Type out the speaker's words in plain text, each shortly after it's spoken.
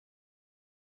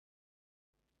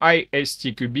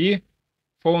ISTQB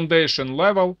Foundation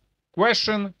Level,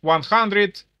 question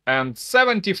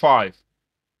 175.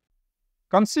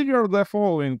 Consider the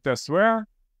following testware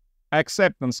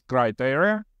acceptance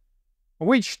criteria.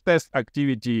 Which test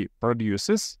activity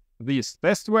produces this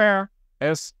testware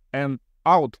as an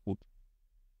output?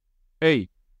 A.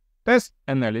 Test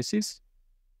analysis.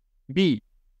 B.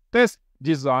 Test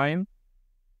design.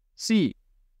 C.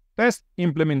 Test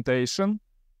implementation.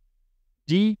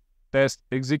 D. Test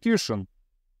execution.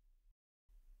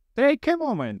 Take a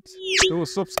moment to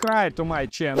subscribe to my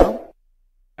channel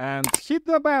and hit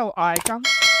the bell icon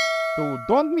to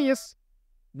don't miss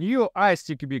new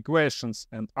ISTQB questions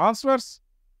and answers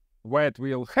that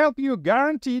will help you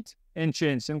guaranteed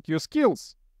enhancing your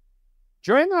skills.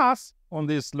 Join us on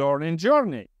this learning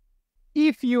journey.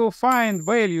 If you find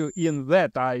value in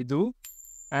that I do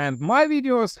and my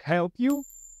videos help you,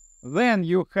 then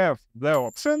you have the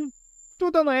option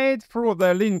to donate through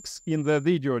the links in the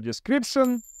video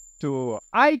description to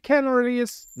I can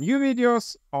release new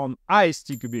videos on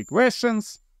ISTQB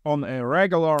questions on a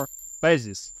regular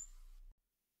basis.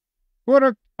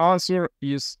 Correct answer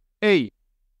is A.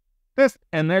 Test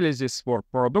analysis for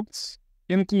products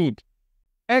include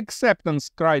acceptance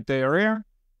criteria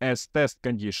as test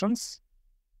conditions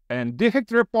and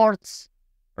defect reports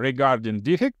regarding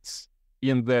defects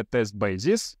in the test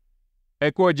basis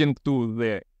according to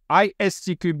the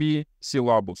ISTQB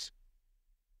syllabus.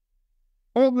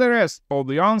 All the rest of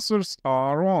the answers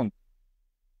are wrong.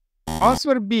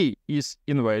 Answer B is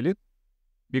invalid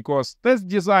because test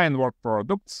design work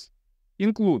products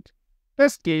include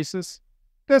test cases,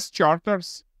 test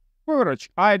charters, coverage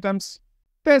items,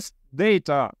 test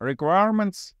data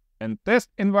requirements, and test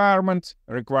environment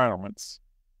requirements.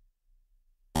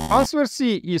 Answer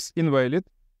C is invalid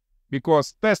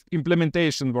because test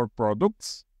implementation work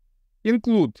products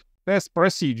include test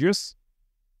procedures,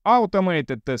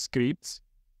 automated test scripts,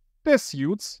 test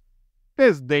suites,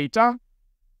 test data,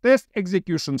 test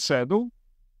execution schedule,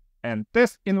 and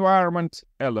test environment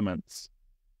elements.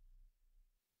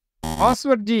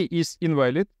 Answer D is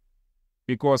invalid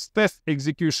because test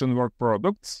execution work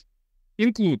products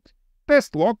include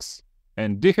test logs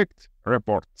and defect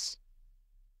reports.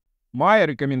 My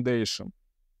recommendation: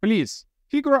 please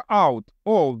figure out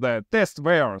all the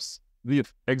testwares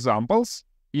with examples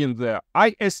in the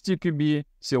ISTQB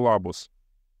syllabus.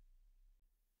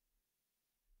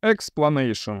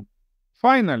 Explanation.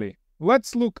 Finally,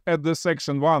 let's look at the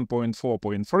section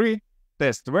 1.4.3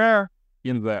 testware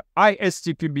in the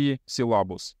ISTQB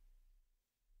syllabus,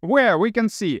 where we can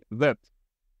see that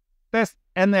test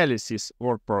analysis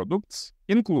work products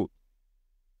include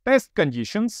test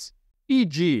conditions,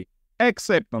 e.g.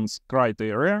 acceptance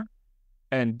criteria,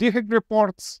 and defect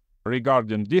reports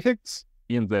regarding defects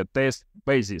in the test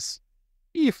basis,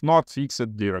 if not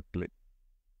fixed directly.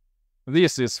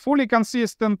 This is fully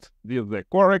consistent with the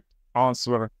correct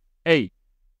answer A.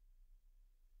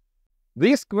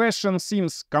 This question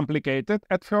seems complicated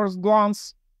at first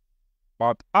glance,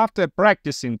 but after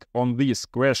practicing on these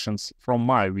questions from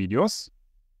my videos,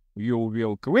 you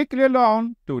will quickly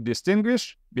learn to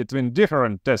distinguish between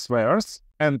different testwares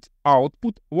and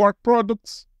output work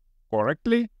products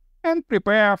correctly and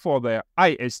prepare for the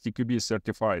ISTQB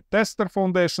Certified Tester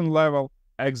Foundation level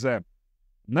exam.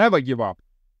 Never give up!